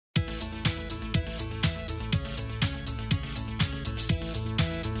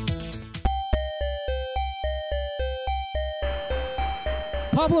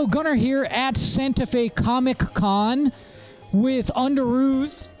Pablo Gunner here at Santa Fe Comic Con with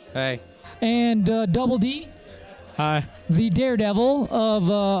Underoos. Hey. And Double D. Hi. The Daredevil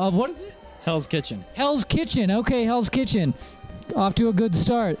of what is it? Hell's Kitchen. Hell's Kitchen. Okay, Hell's Kitchen. Off to a good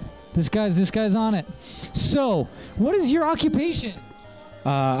start. This guy's on it. So, what is your occupation?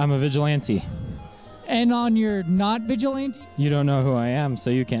 I'm a vigilante. And on your not vigilante? You don't know who I am, so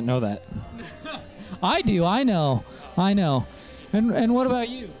you can't know that. I do. I know. And what about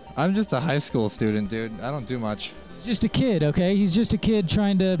you? I'm just a high school student, dude. I don't do much. He's just a kid, okay? He's just a kid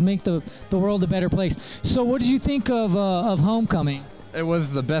trying to make the world a better place. So what did you think of Homecoming? It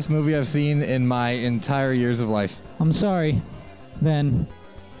was the best movie I've seen in my entire years of life. I'm sorry, then.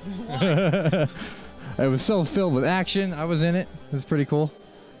 It was so filled with action. I was in it. It was pretty cool.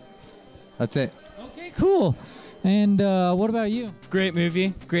 That's it. Okay, cool. And what about you? Great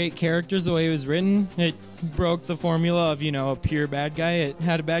movie. Great characters, the way it was written. It broke the formula of, a pure bad guy. It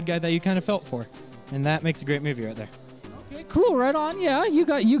had a bad guy that you kind of felt for. And that makes a great movie right there. Okay, cool. Right on. Yeah, you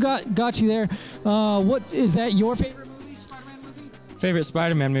got you there. What is that your favorite movie, Spider-Man movie? Favorite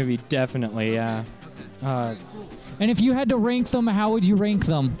Spider-Man movie, definitely, yeah. Cool. And if you had to rank them, how would you rank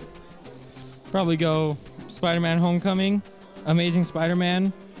them? Probably go Spider-Man Homecoming, Amazing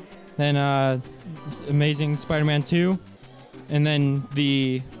Spider-Man, then Amazing Spider-Man 2, and then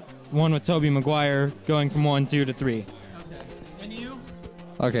the one with Tobey Maguire going from 1, 2 to 3. Okay. And you?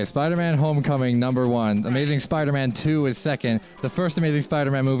 Okay, Spider-Man Homecoming, number 1. Amazing Spider-Man 2 is second. The first Amazing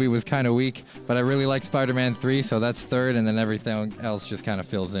Spider-Man movie was kind of weak, but I really like Spider-Man 3, so that's third, and then everything else just kind of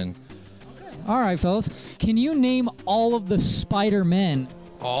fills in. Okay. All right, fellas. Can you name all of the Spider-Men?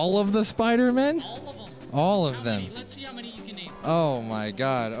 All of the Spider-Men? All of them. All of How them. many? Let's see how many you can name. Oh my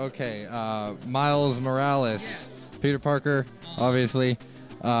God. Okay. Miles Morales, yes. Peter Parker, obviously.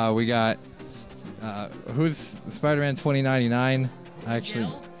 We got who's Spider-Man 2099?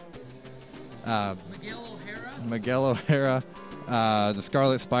 Actually, Miguel O'Hara, the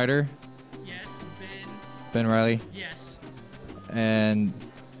Scarlet Spider. Yes. Ben Reilly. Yes. And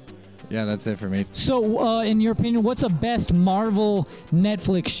yeah, that's it for me. So, in your opinion, what's the best Marvel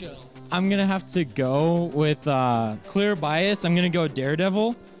Netflix show? I'm going to have to go with clear bias. I'm going to go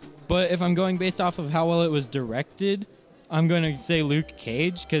Daredevil. But if I'm going based off of how well it was directed, I'm going to say Luke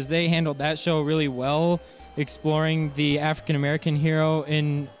Cage, because they handled that show really well, exploring the African-American hero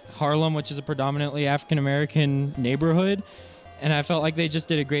in Harlem, which is a predominantly African-American neighborhood. And I felt like they just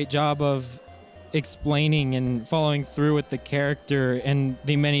did a great job of explaining and following through with the character and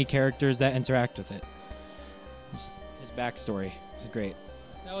the many characters that interact with it. His backstory is great.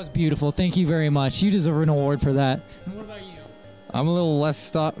 That was beautiful. Thank you very much. You deserve an award for that. And what about you? I'm a little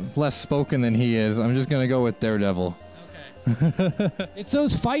less spoken than he is. I'm just gonna go with Daredevil. Okay. It's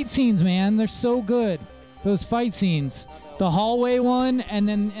those fight scenes, man. They're so good. Those fight scenes. The hallway one, and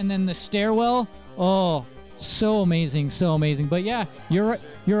then the stairwell. Oh, so amazing, so amazing. But yeah, you're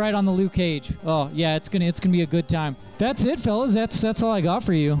right on the Luke Cage. Oh yeah, it's gonna be a good time. That's it, fellas. That's all I got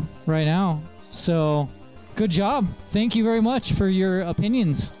for you right now. So, good job. Thank you very much for your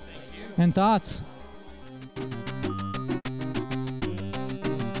opinions and thoughts.